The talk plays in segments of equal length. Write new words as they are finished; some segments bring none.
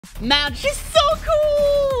Man, she's so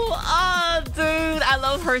cool! Oh, dude, I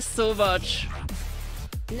love her so much.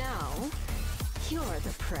 Now, you're the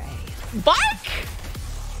prey. Bark?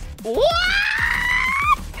 What?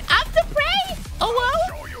 I'm the prey? Oh, well.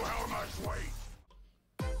 Show you how much weight.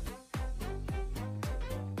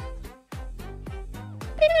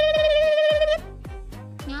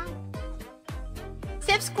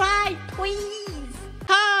 Subscribe, please.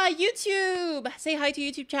 Hi, YouTube. Say hi to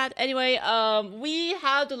YouTube chat. Anyway, we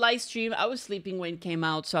had the live stream. I was sleeping when it came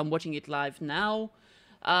out, so I'm watching it live now.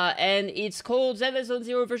 And it's called Zenless Zone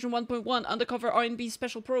Zero version 1.1 Undercover R&B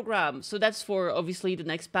Special Program. So that's for, obviously, the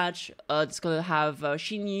next patch. It's gonna have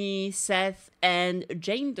Shinyi, Seth, and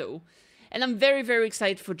Jane Doe. And I'm very, very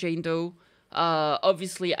excited for Jane Doe.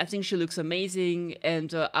 Obviously, I think she looks amazing,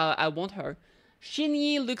 and I want her.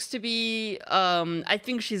 Shinyi looks to be, I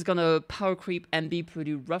think she's gonna power creep and be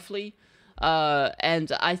pretty roughly.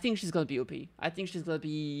 And I think she's gonna be OP. I think she's gonna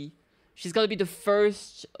be the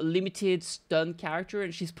first limited stun character,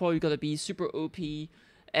 and she's probably gonna be super OP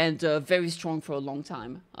and very strong for a long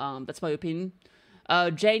time. That's my opinion.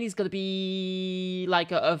 Jane is gonna be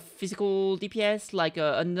like a physical DPS, like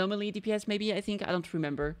a anomaly DPS maybe, I think. I don't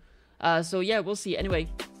remember. So yeah, we'll see. Anyway,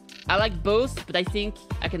 I like both, but I think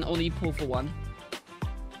I can only pull for one.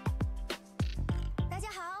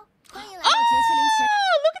 Oh,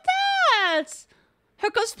 look at that! Her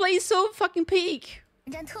cosplay is so fucking peak.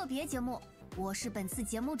 Man,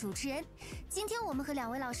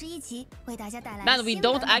 we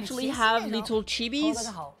don't actually have little chibis.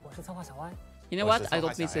 You know what? I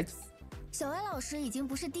don't miss it. 小歪老师已经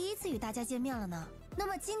不是第一次与大家见面了呢。那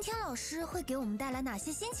么今天老师会给我们带来哪些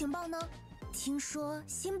新情报呢？听说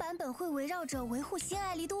新版本会围绕着维护新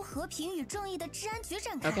爱丽都和平与正义的治安局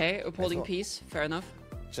展开。Okay, upholding peace, fair enough.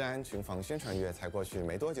 治安群防宣传月才过去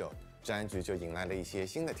没多久，治安局就迎来了一些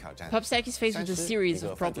新的挑战。PubSec is faced with a series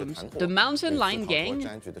of problems. The Mountain Lion Gang. 治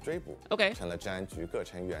安局的追捕 Okay. 成了治安局各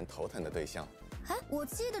成员头疼的对象。哎，我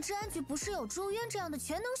记得治安局不是有朱渊这样的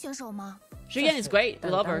全能选手吗？ Julian is great, I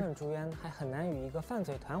love her. 但朱渊还很难与一个犯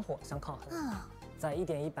罪团伙相抗衡。在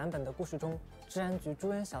 1.1 版本的故事中，治安局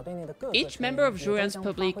朱渊小队内的各个 Each member of Julian's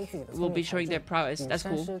public will be showing their prowess. That's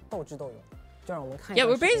cool. 斗智斗勇。就让我们看。Yeah,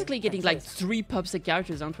 we're basically getting like 3 PubSec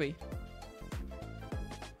characters, aren't we?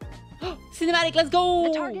 Cinematic, let's go!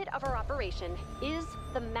 The target of our operation is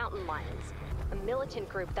the Mountain Lions, a militant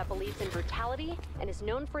group that believes in brutality and is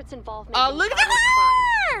known for its involvement in look at violent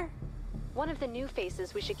her! crime. One of the new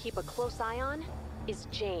faces we should keep a close eye on is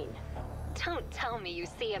Jane. Don't tell me you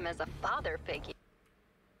see him as a father figure.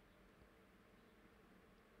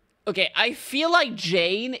 Okay, I feel like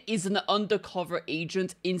Jane is an undercover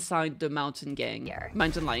agent inside the Mountain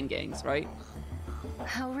Lion gangs, right?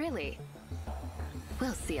 Oh, really?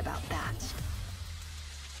 We'll see about that.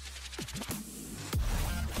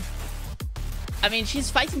 I mean,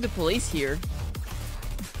 she's fighting the police here.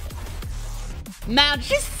 Man,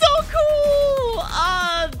 she's so cool!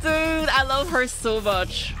 Oh, dude, I love her so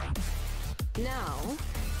much. Now,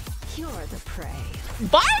 you're the prey.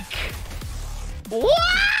 Bark? What?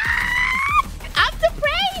 I'm the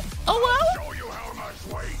prey? Oh, well. Show you how much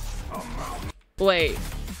weight. Wait,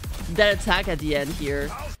 that attack at the end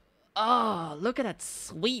here. Oh, look at that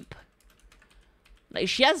sweep. Like,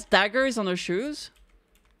 she has daggers on her shoes?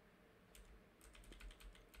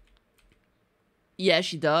 Yeah,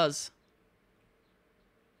 she does.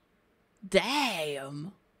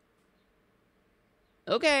 Damn.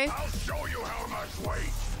 Okay. I'll show you how much weight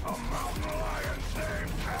a mountain lion's name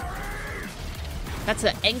carries. That's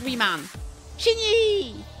an angry man.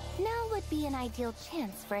 Shinyi! Now would be an ideal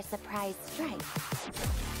chance for a surprise strike.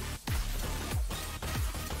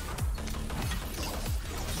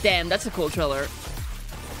 Damn, that's a cool trailer.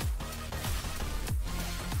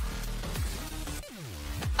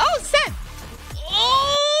 Oh, Seth!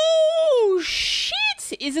 Oh, shit!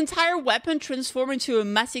 His entire weapon transformed into a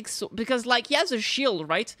massive sword. Because, like, he has a shield,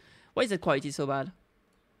 right? Why is that quality so bad?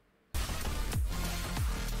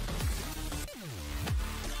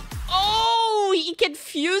 Oh, he can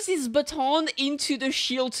fuse his baton into the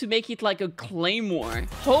shield to make it like a claymore.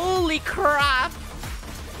 Holy crap!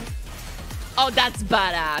 Oh, that's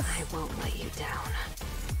badass. I won't let you down.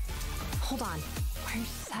 Hold on. Where's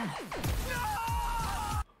Seth?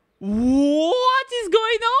 What is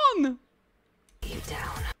going on? You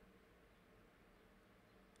down.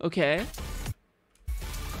 Okay.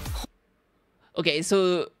 Okay,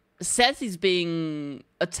 so Seth is being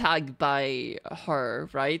attacked by her,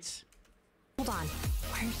 right? Hold on.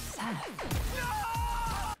 Where's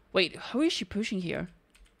Seth? Wait, how is she pushing here?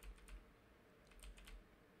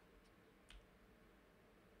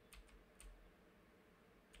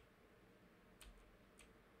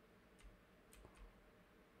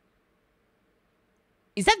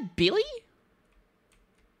 Is that Billy?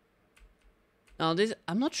 No, this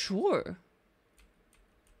I'm not sure.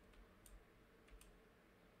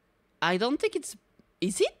 I don't think it's...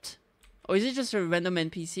 Is it? Or is it just a random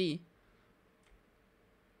NPC?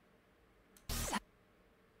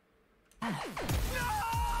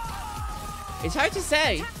 It's hard to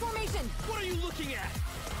say. What are you looking at?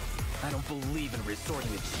 I don't believe in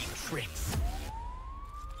resorting to cheap tricks.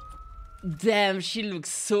 Damn, she looks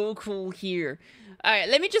so cool here. Alright,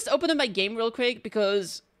 let me just open up my game real quick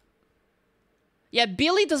because... Yeah,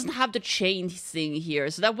 Billy doesn't have the chain thing here,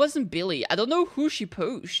 so that wasn't Billy. I don't know who she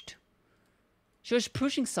pushed. She was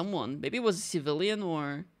pushing someone. Maybe it was a civilian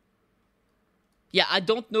or... Yeah, I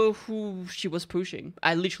don't know who she was pushing.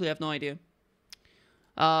 I literally have no idea.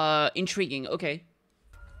 Intriguing. Okay.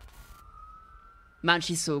 Man,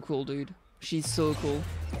 she's so cool, dude. She's so cool.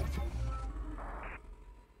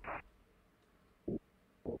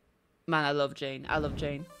 Man, I love Jane. I love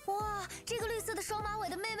Jane. Wow, 这个绿色的双马尾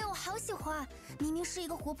的妹妹我好喜欢。明明是一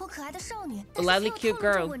个活泼可爱的少女， A lively cute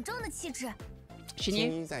girl. 稳重的气质。 She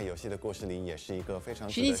青衣在游戏的故事里也是一个非常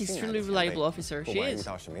值 She 得 needs 信赖 extremely 的前 reliable 辈。 officer. 不 She 管遇 is.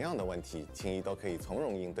 到什么样的问题，青衣都可以从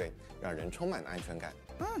容应对，让人充满了安全感。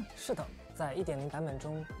是的，在 1.0 版本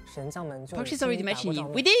中，神将们就 Proxy's 与青 already 衣打 mentioned 过 you. 照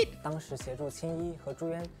We 面 did. 当时协助青衣和朱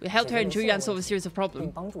渊 We helped her and 解决 Julian 了 solve a 问题 series of 并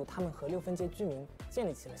problems. 帮助他们和6分界居民建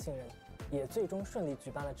立起了信任，也最终顺利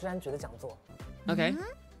举办了治安局的讲座。Okay.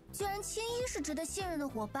 既然青衣是值得信任的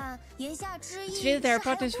伙伴，言下之意 It's 是 really there are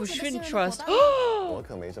还有 partners 不 who 值得信 shouldn't 任的 trust. 伙伴。我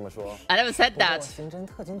可没这么说。 I never said 不过 that. 刑侦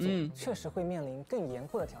特警组确实会面临更严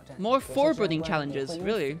酷的挑战 More 有些治安 foreboding 官也 challenges, 会因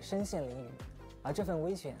此 really. 身陷囹圄，而这份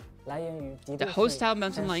危险来源于敌 The 对势力 hostile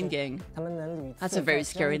mountain 但 lion 是 gang. 他们能屡 That's 次 a very 在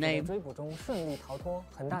治安 scary 局的 name. 追捕中顺利逃脱，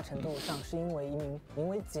很大程度上是因为一名名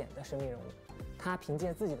为简的神秘人物。他凭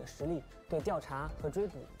借自己的实力对调查和追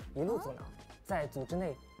捕一路阻挠，在组织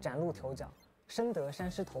内崭露头角，深得山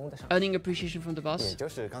师头目的赏识。 Earning appreciation from the 也 boss. 就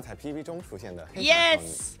是刚才 PV 中出现的黑发少女。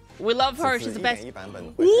 Yes! We love her. 此 She's 次 the best. 1.1版本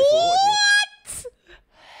会推出卧底。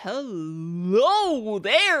 Hello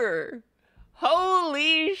there!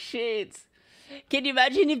 Holy shit! Can you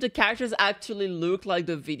imagine if the characters actually look like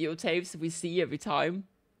the videotapes we see every time?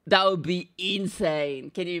 That would be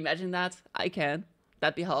insane. Can you imagine that? I can.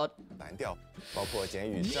 That'd be hard. 蓝调，包括简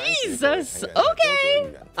与治安局各 Jesus! 位成员的纠葛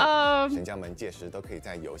与缘分， Okay. 神将们届时都可以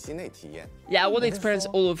在游戏内体验。 Yeah, I want to experience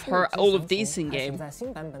all of her, all of these in 还请 game. 在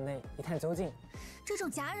新版本内一探究竟。这种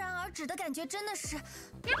戛然而止的感觉真的是，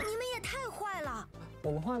你们也太坏了。我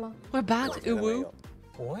们坏吗？ We're back, 我觉得没 Uwu. 有。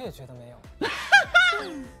我也觉得没有。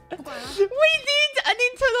不管了， We did an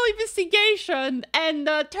internal investigation, and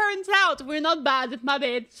turns out we're not bad. My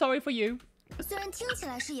bad. Sorry for you. 虽然听起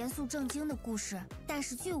来是严肃正经的故事，但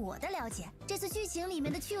是据我的了解，这次剧情里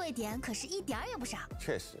面的趣味点可是一点儿也不少。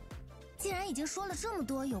确实，既然已经说了这么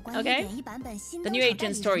多有关于 Okay. 1.1版本新 The 登 new 场代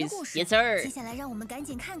agent 理人 stories. 的故事， Yes, sir. 接下来让我们赶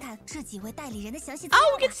紧看看这几位代理人的详细资 Oh,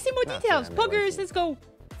 料 we get 吧 to see more 那 details. 自然没问 Poggers, 题 let's go.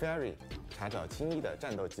 Fairy 查找青衣的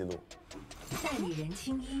战斗记录。代理人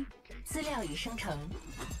青衣，资料已生成。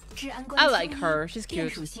治安 I 官 like 青衣 her. She's 电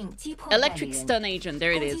cute. 属性击破代理 Electric 人 stun agent.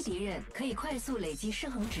 There 攻 it 击 is. 敌人可以快速累积失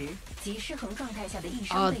衡值及失衡状态下的易 Oh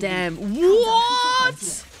伤倍率， damn! 创造输出环境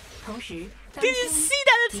What? 同时，当 Did you 青衣 see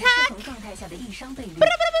that 及失 attack? 衡状态下的易伤倍率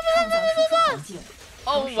创造输出环境。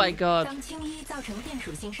 Oh 同时 my god! 当青衣造成电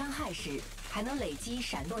属性伤害时，还能累积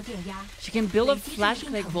闪落电压。 She can build up 累积至一 flash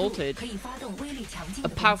定 click 程度 voltage. 可以发动威力强劲 A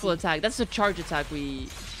的 powerful 攻击。 attack. That's the charge attack we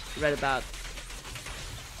read about.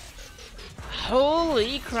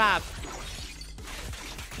 Holy crap!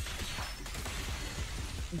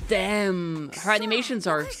 Damn! Her animations 不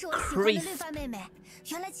are 愧是我喜欢的 crazy. 绿发妹妹。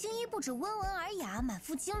原来青衣不止温文尔雅、满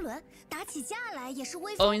腹经纶，打起架来也是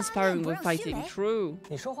威 Oh, 风八 inspiring 面，不 when 让虚 fighting. 雷。 True.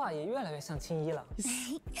 你说话也越来越像青衣了。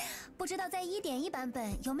不知道在1.1版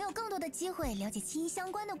本有没有更多的机会了解青衣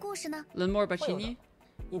相关的故事呢？ Learn more about 会有 Shinyi.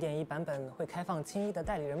 的。1.1版本会开放青衣的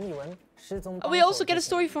代理人秘闻、失踪。 We also get a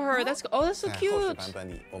story for her. That's that's so 在后续 cute. 版本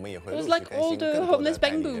里，我们也会 It 陆 was 续 like 更 all 新 the 更多 homeless 的代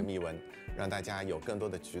理 bamboo. 人秘闻，让大家有更多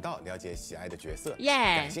的渠道了解喜爱的角色。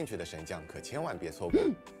 Yeah. 感兴趣的神将可千万别错过。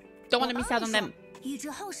 Don't want to miss out on them. 预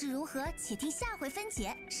知后事如何，且听下回分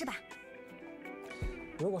解，是吧？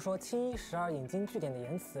如果说青衣时而引经据典的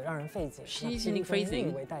言辞让人费解， She's 那 unique PV 中 phrasing.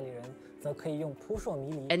 另一位代理人则可以用扑朔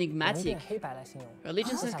迷离、 Enigmatic. 浓变黑白来形容。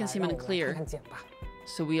 Allegiances 接下 can 来 seem 让我们来 unclear. 看看简吧。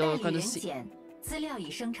 So we 代 are 理 gonna 人 see. 简，资料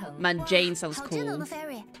已生成。 Man, Jane sounds 好真能 cool. 的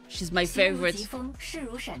Fairy， She's my 心如 favorite. 疾风，势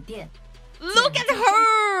如闪电。 Look at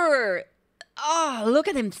her! Oh, look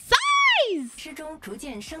at him size! 诗中逐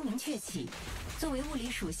渐声名鹊起。作为物理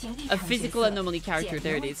属性异 A 常 physical 角色 anomaly character, 简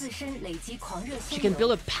there 能为 it is. 自身累积狂热 She 心 can 流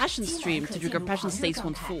build a passion 今晚 stream 可 to 进 trigger 入 passion 狂热 states 状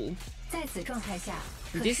when 态 full. 在此状态下，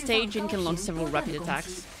 In 可 this 释放 stage, Jane 高 can launch 频 several 波段 rapid 的攻 attacks.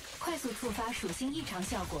 击快速触发属性异常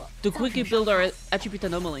效果。 To quickly build our attribute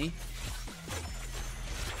anomaly.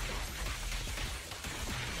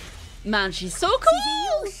 Man, she's so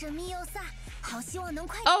cool! 又神秘又飒，好希望能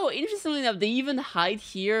快。 Oh, interestingly enough, they even hide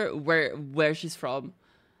here where she's from.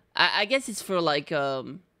 I guess it's for like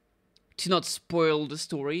to not spoil the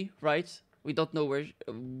story, right? We don't know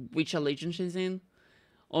which allegiance she's in,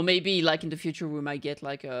 or maybe like in the future we might get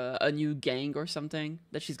like a new gang or something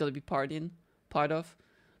that she's gonna be part of.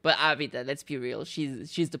 But I mean, let's be real,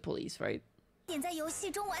 she's the police, right? 点在游戏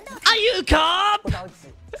中玩到。 Are you a cop? 不着急，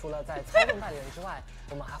除了在操纵代理人之外，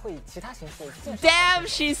我们还会以其他形式介绍。 Damn,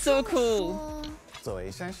 she's so cool. 作为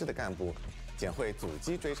山师的干部，简会阻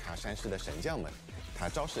击追查山师的神将们。他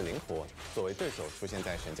招式灵活，作为对手出现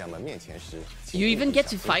在神将们面前时 You even get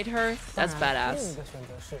to fight her? That's 当然 badass. 另一个选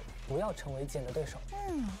择是不要成为简的对手。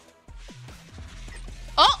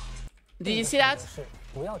 Oh! Did you see that? 是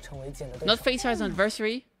不要成为简的对 Not 手。 face her as an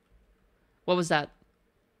adversary. What was that?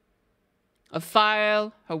 A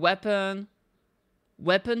file, her weapon,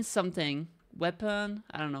 weapon something, weapon,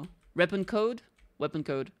 I don't know, weapon code, weapon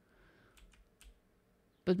code.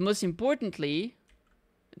 But most importantly,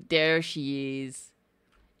 there she is.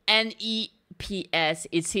 NEPS,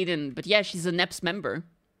 it's hidden, but yeah, she's a NEPS member.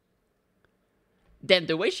 Damn,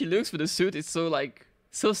 the way she looks with the suit is so like,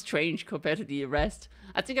 so strange compared to the rest.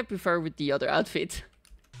 I think I prefer with the other outfit.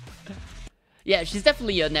 Yeah, she's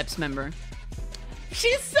definitely a NEPS member.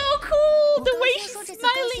 She's so cool! The way she's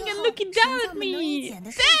smiling and looking down at me!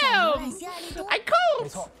 Damn! I 没 cold!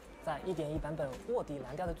 错，在1.1版本卧底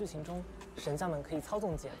蓝调的剧情中，神将们可以操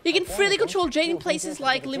纵简。 You can freely control Jade in 在 places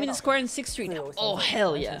like Luminous Square and 6th Street. 自由 Oh, 行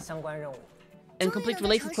hell 完成 yeah. 相关任务。 And complete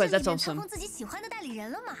related quests, that's awesome. 自己喜欢的代理人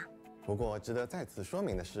了嘛？不过值得再次说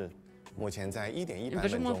明的是，目前在1.1 In 版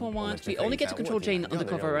version 本中，我们 1.1, 只 we 可以 only get 在 to 卧 control 底 Jane 蓝调的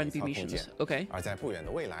undercover 任务 and 里操控 missions. 剑， Okay. 而在不远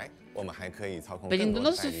的未来，我们还可以操控 But 更 in the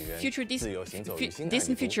多 not 的 so 代理人， future, 自由行走于新代理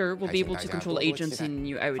distant 中 future, we'll 还 be 请 able 大 to 家 control 多多期 agents 待。 in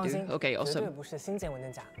New 放心 Eridu. Okay, 绝对 awesome. 不是新建文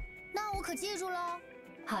件夹。那我可记住喽。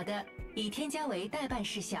好的，已添加为待办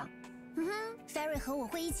事项。 Ferry 和我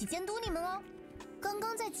会一起监督你们哦。刚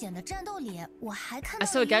刚在简的战斗里，我还看 I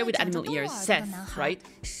到 saw a 了 guy 一 with 个长着 animal 动物 ears, 耳朵 Seth, 的男孩。 right?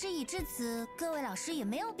 事已至此，各位老师也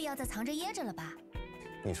没有必要再藏着掖着了吧？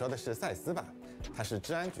你说的是赛斯吧？他是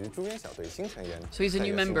治安局住院小队新成员。 So he's a 在 new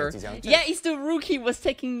有新闻 member. 即将 Yeah, he's the rookie was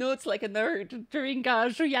taking notes like a nerd during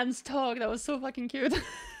Julian's talk. That was so fucking cute.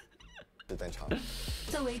 登场。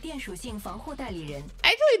作为电属性防护代理人，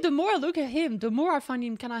 Actually, the more I look at him, the more I find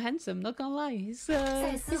him kind of handsome. Not gonna lie,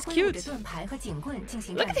 赛斯 he's 挥舞着 cute. 盾牌和警棍进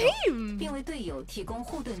行 Look 战 at 斗， him. 并为队友提供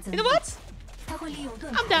护盾增 You 益 know。what? 他会利用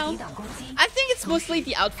盾 I'm 牌 down. 抵挡攻击。 I think it's mostly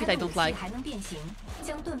the outfit I 他的武 don't 器 like. 还能变形，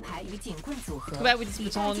将盾牌与警棍组合， Too bad with this 以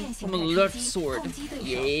大 baton 剑形 from a 态 left 出击 sword. 攻击对手。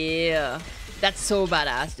 Yeah, that's so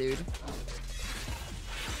badass, dude.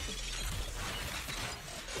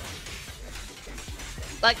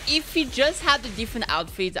 Like, if he just had the different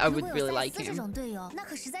outfits, I 如 would 果有 really 赛 like 斯这 him. 种队友，那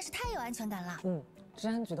可实在是太有安全感了。治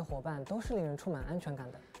安局的伙伴都是令人充满安全感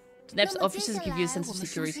的。 The NEPS 那么接 officers 下 give 来 you a 我 sense 们 of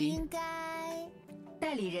是不是 security. 应该？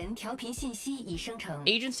代理人调频信息已生成。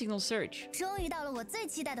 Agent signal search. 终于到了我最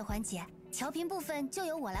期待的环节，调频部分就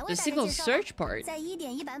由我来 The 为大家 signal 介绍吧。 search part. 在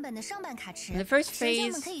1.1版本的上半卡池， In the first 神将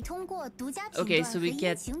们 phase- 可以通过独家频 Okay, 段 so 和 we 阴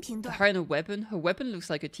get 晴频段 her and a weapon. Her weapon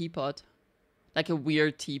looks like a teapot. Like a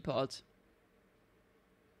weird teapot.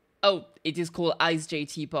 Oh, it is called Ice J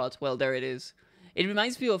Teapot. Well, there it is. It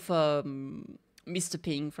reminds me of Mr.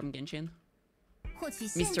 Ping from Genshin. 获取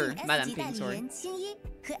限 Mr. 定 Madam S 级代 Ping, 理 sorry. 人青衣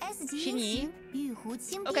和 S 级青衣鹰形玉壶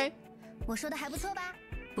轻兵。 Okay. 我说的还不错吧？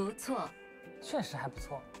不错，确实还不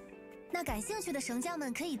错。那感兴趣的神将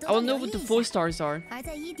们可以多 I 多 want to 留 know 意 what the 一 4下。 stars are. 而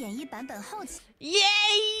在1.1版本后期，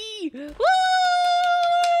 Yay! Woo!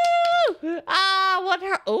 Ah, what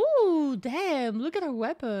her? Oh, damn! Look at her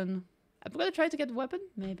weapon. I'm gonna try to get the weapon.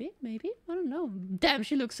 Maybe. I don't know. Damn,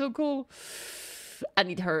 she looks so cool. I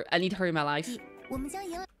need her. I need her in my life. 我们将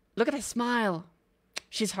迎来 Look at that smile.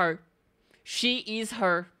 She's her. She is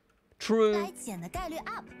her. True. 减的概率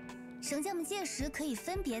up。神将们届时可以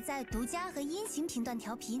分别在独家和阴晴频段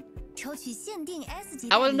调频，抽取限定 S 级 I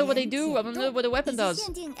代理 wanna 人 know what they do. I 解 wanna 冻 know what the weapon 以及 does.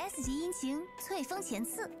 限定 S 级阴晴淬风前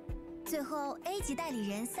刺。最后 A 级代理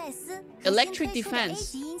人赛斯和新 Electric 推出的 A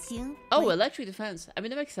defense. 级阴晴 Oh, 为 electric defense. I mean,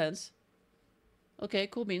 that makes sense. Okay,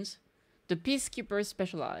 cool beans. The Peacekeeper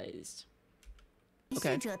specialized. 续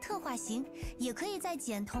Okay. 者特化型，也可以在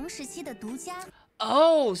减同时期的独家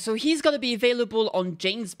Oh, so he's gonna be available on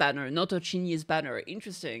Jane's banner, not Ochini's banner.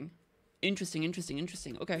 Interesting.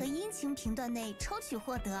 Interesting. 和 Okay. 阴晴频段内抽取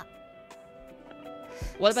获得。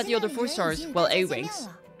 What about the 新 other 代理 4人已 stars? 经与 Well, 大家 A 见面 wings.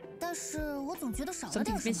 了，但是我总觉得少了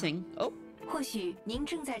点 Something's 什么。 missing. Oh, 或许您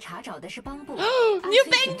正在查找的是帮部 new 安非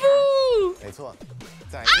巡查 Bangbu! 没错，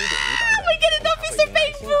在1.1版本， Get it up, Mr.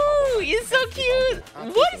 Bangbu! He's so cute!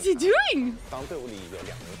 What is he doing? 当队伍里有2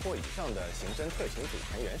名或以上的刑侦特勤组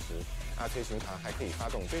成员时，阿崔巡查还可以发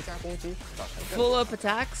动追加攻击，造成更 Follow-up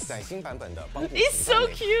attacks. 在新版本的帮部 It's so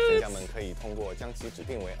选 cute. 家们可以通过将其指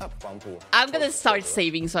定为 Up 帮部。 I'm gonna start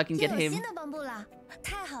saving so I can 又 get 有 him. 新的帮部了，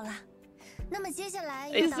太好了。那么接下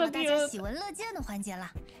来 It's 又到了 so 大家 cute. 喜闻乐见的环节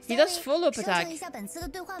了。 He does Sorry， follow-up 生 attack. 成一下本次的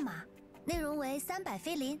兑换码，内容为300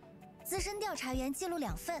菲林，资深调查员记录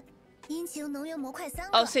2份，阴晴能源模块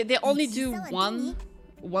3个。 Oh, so they only 以及 do 3万丁尼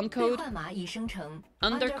one 兑 code? 换码已生成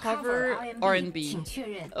Undercover R&B 请确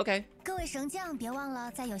认。 Okay. 各位绳匠别忘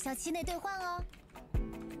了在有效期内兑换哦。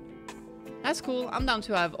 That's cool. I'm down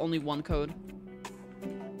to have only one code.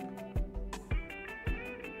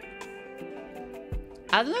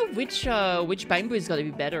 I don't know which Bangbu is gonna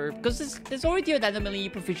be better because there's already an anomaly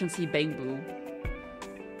proficiency Bangbu.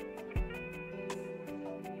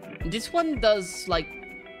 This one does like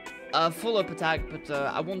a follow-up attack, but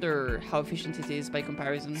I wonder how efficient it is by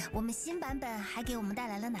comparison. 我们新版本还给我们带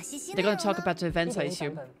来了哪些新 They're 内容 gonna talk 呢？ about the events, I 1.1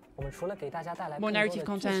 assume. 版本，我们除了给大家带来 More 更多的 narrative 剧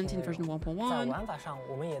content 情 in 内 version 容， 1.1. 在玩法上，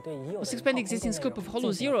我们也对已有 Let's 的 expand the 炮轰 existing 内 scope 容 of Hollow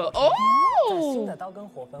进行 Zero. 扩充在新 Oh! 的刀耕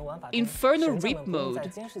火焚玩法中， Infernal 神将 Rip 们不用在 mode.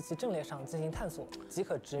 监视器阵列上进行探索，即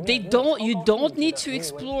可直面 They 拥有 don't. 超 You 高 don't 数值 need 的 to 敌人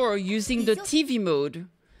explore using the TV mode.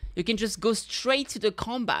 You can just go straight to the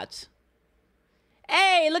combat.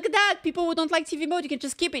 Hey, look at that! People who don't like TV mode, you can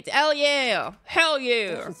just keep it. Hell yeah! Hell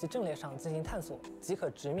监 yeah! 视器阵列上进行探索，即可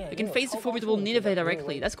直面 You 拥 can 有 face the 超高 formidable 数值 Nineveh 的敌人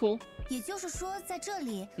directly. That's cool. 也就是说，在这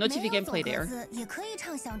里 No 没 TV 有 gameplay 走 there. 格子，也可以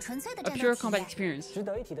畅享纯粹的 A 战斗 pure 体 combat 验。 experience. 值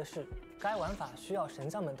得一提的是，该玩法需要神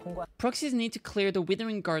将们通关 Proxies need to clear the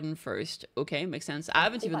Withering Garden first. Okay, makes sense. I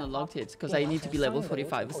haven't even unlocked it because I need to be level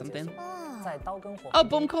 45 or something. 在刀耕火 Oh, 焚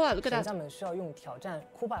boom 中 cola! Look at 神 that. 将们需要用挑战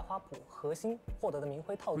枯败花圃核心获得的明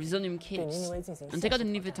辉套组 Resonium 对尼尼 kits. 微进行 And take out the 现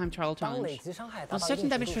Nineveh 实挑 time 战 trial 当累 challenge. 积伤害达 Once 到 certain 一定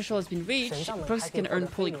damage 程 threshold 度 has been 时， reached, 神将们 Proxies 还可以 can 获 earn 得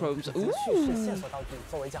飞 polychromes. 以及叙事线 Ooh! 索道具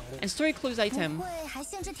作为奖励。 And story clues 不 item. 会还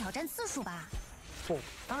限制挑战次数吧？不，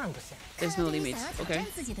当然不行。 There's 看 no 来对于 limit. 想要挑 Okay. 战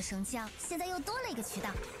自己的绳匠，现在又多了一个渠道。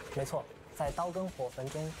没错，在刀耕火焚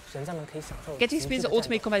中，神将们可以享受 Get 极 to 致 experience 的 the 战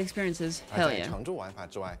ultimate 斗。 combat experiences. 而 Hell 在 yeah. 常驻玩法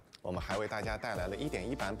之外，我们还为大家带来了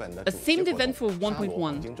1.1版本的 A 主题 themed 活动 event for 沙罗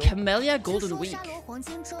黄 1.1. 金周 Camellia 据 Golden 说 Week. 沙罗黄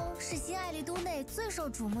金周是新爱丽都内最受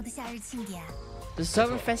瞩目的夏日庆典。 The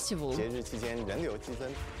Server Festival. 节日期间人流激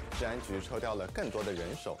增，治安局抽调了更多的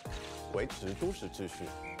人手，维持都市秩序。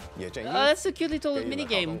也正因 Oh, that's a cute little 给予了 mini 好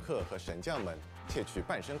game. 龙客和神将们窃取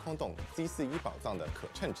半生空洞 Z41宝藏的可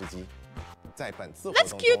乘之机。在本次活 That's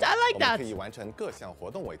动中， cute, I like 我们 that. 可以完成各项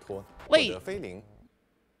活动委托，获 Wait. 得菲林、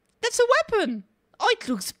 That's a weapon. Oh, it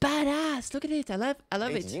looks badass. Look at it. I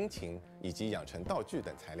love A 级 it. 殷勤以及养成道具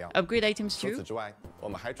等材料。 Upgrade items 除此 too. 之外，我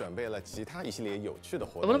们还准备了其他一系列有趣的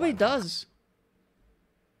活 I 动 wonder what 玩 it 法。 does.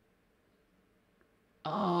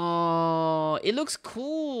 Oh, it looks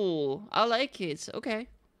cool. I like it. Okay.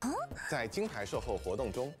 在金牌售后活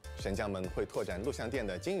动中，神将们会拓展录像店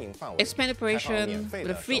的经营范围， Expand 开放免 operation 费 with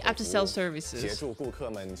的 a free 售后 after-sales 服务 services. 协助顾客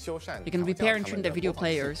们修缮、 You can 调教 repair 他 and 们 tune 的 the video 播放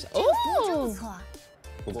器 players. 真不 Oh! 错。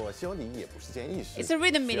不过修理也不是件易事 It's a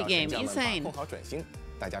rhythm 需要 minigame, 神将们 insane. 把控好准心。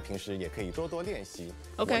大家平时也可以多多练习，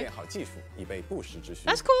 OK 磨练好技术，以备不时之需。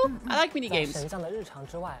 That's cool. I like mini 在 games. 神将的日常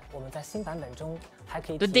之外，我们在新版本中还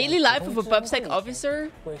可以 The 体验 daily life 普 of 通 a 治安 BubSec 管理员 officer.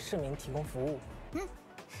 为市民提供服务。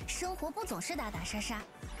生活不总是打打杀杀，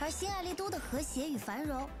而新爱丽都的和谐与繁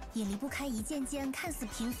荣也离不开一件件看似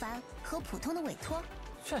平凡和普通的委托。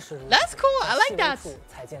确实如此 That's cool. I 在 like 细微 that. 处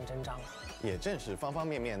才见真章。也正是方方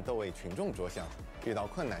面面都为群众着想，遇到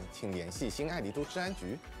困难请联系新爱丽都治安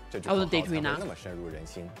局，这句口号才会那么深入人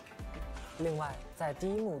心。另外，在第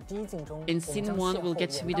一幕第一镜中， In 我们 scene 将 one, 邂 we'll 逅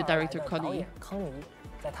get to meet 远 the 道而来 director 的 Connie. 导演康尼，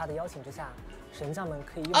在他的邀请之下，神将们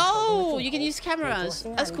可以用 Oh, 手中的 you can 镜 use 头捕捉 cameras.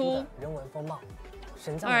 新爱 That's 丽都 cool. 的人文风貌。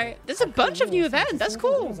神将 Alright, 们 there's a 还可以 bunch of 利 new 用相机 events. That's 新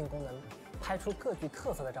增的 cool. 滤镜功能，拍出各具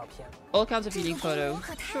特色的照片。 All kinds of 这 unique 个活动 photo. 我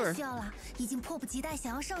可太 Sure. 需要了，已经迫不及待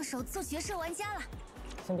想要上手做角色玩家了。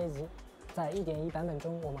先别急，在1.1版本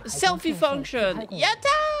中，我们还 Selfie 将进行 function. 自拍功能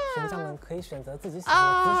Yatta! 神将们可以选择自己喜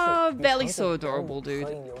Ah, 欢的姿势， Belly 与 so 场景 adorable, 合影 dude.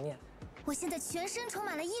 合影留念。我现在全身充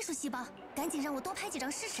满了艺术细胞，赶紧让我多拍几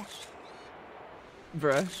张试试。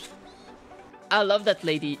 Bruh. I love that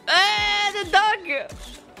lady. Ah, the dog!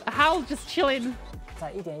 Howl just chilling.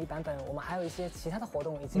 在1.1版本，我们还有一些其他的活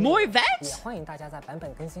动以及 More 内容 events? 也欢迎大家在版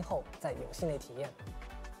本更新后在游戏内体验。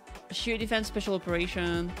 Sheer defense special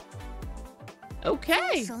operation.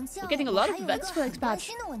 Okay. 绳匠 We're getting a 我 lot 还 of 有一个 events for 很 next 关 patch.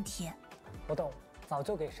 心的问题。活动早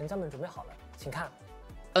就给神将们准备好了，请看。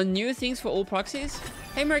 A new things for all proxies.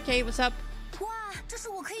 Hey, Merkay, what's up? 哇，这是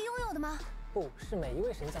我可以拥有的吗？不是每一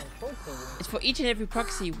位神将都可以拥有。 It's for each and every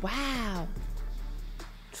proxy. Wow.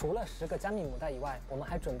 除了10个加密母带以外，我们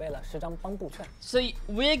还准备了10张帮布券。So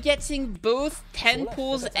we're getting both 10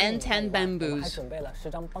 pools and 10 bamboos. 还准备了10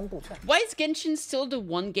张帮布券。Why is Genshin still the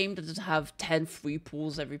one game that doesn't have 10 free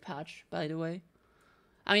pools every patch, by the way?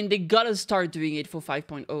 I mean, they gotta start doing it for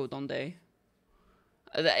 5.0, don't they?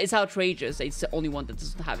 It's outrageous. It's the only one that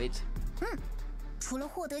doesn't have it. 除了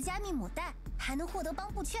获得加密母带，还能获得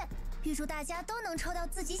帮布券。预祝大家都能抽到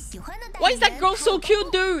自己喜欢的代言。 Why is that girl so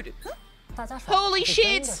cute, dude? 大家爽 Holy 是真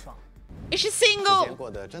shit! 的爽 Is she 时间 single? 过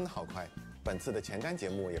得真的好快，本次的前瞻节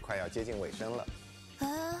目也快要接近尾声了。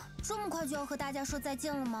这么快就要和大家说再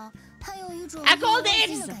见了吗？还有一种 I call 意犹未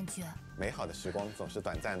尽 this! 的感觉。美好的时光总是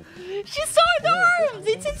短暂的。 She's so adorable!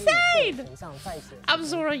 It's insane! 成像在一起的 I'm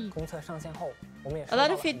sorry. 公测上线后，我们也 A 收 lot 到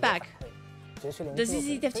了 of 很多 feedback. 反馈。绝区零 The 俱乐部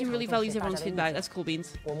ZZ Dev 非 team 常 really 重 values 视大 everyone's 家的意 feedback. 见 That's cool beans.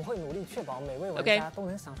 我们会努力确保每位玩 Okay. 家都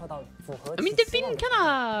能享受到符合 I mean, 其 they've 期望 been 的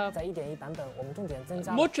kind of 在1.1版本，我们重点增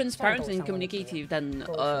加 more 了战斗 transparent 上 and 面的体验 communicative than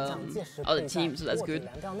各位选项届时可 other 以在 teams, so that's 卧底 good.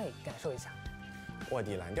 蓝调内感受一下。卧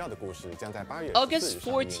底蓝调的故事将在8月 August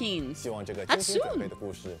 14日上映 14th. 希望这个 That's 精心 soon. 准备的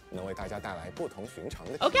故事能为大家带来不同寻常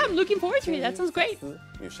的体 Okay, 验。 I'm looking forward to it. That sounds great. 丝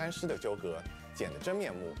与山狮的纠葛，茧的真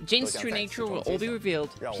面目， Jane's 都 true 将在 nature 其中 will 揭 all be 晓 revealed.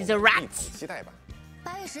 让我 She's a 们 rat. 一起期待吧。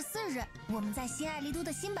 8月14日，我们在新爱丽都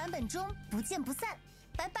的新版本中不见不散，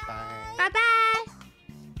拜拜。拜。 Bye bye.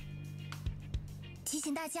 提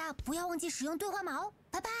醒大家不要忘记使用兑换码哦，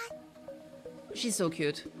拜拜。 She's so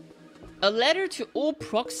cute. A letter to all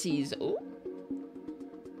proxies. Oh.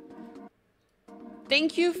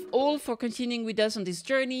 Thank you all for continuing with us on this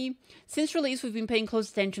journey. Since release, we've been paying close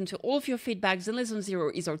attention to all of your feedback. Zenless Zone Zero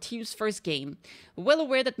is our team's first game. We're well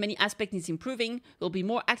aware that many aspects need improving. We'll be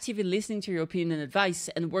more active in listening to your opinion and advice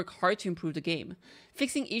and work hard to improve the game.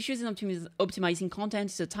 Fixing issues and optimizing content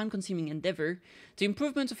is a time-consuming endeavor. The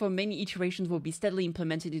improvements of our many iterations will be steadily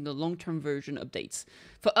implemented in the long-term version updates.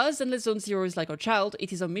 For us, Zenless Zone Zero is like our child.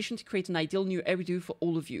 It is our mission to create an ideal new everyday for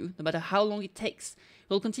all of you, no matter how long it takes.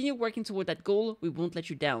 We'll continue working toward that goal. We won't let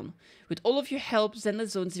you down. With all of your help, Zenless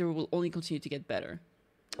Zone Zero will only continue to get better.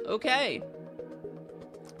 Okay.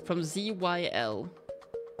 From ZYL.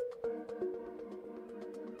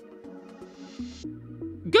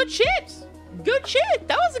 Good shit! Good shit!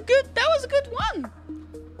 That was a good one!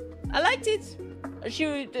 I liked it.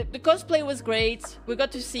 The cosplay was great. We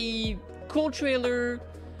got to see cool trailer,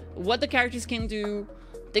 what the characters can do.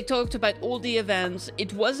 They talked about all the events.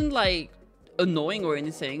 It wasn't like annoying or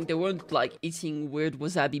anything. They weren't like eating weird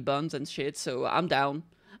wasabi buns and shit, so I'm down.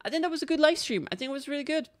 I think that was a good live stream. I think it was really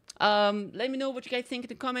good. Let me know what you guys think in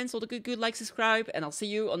the comments. All the good, like, subscribe, and I'll see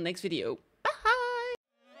you on the next video.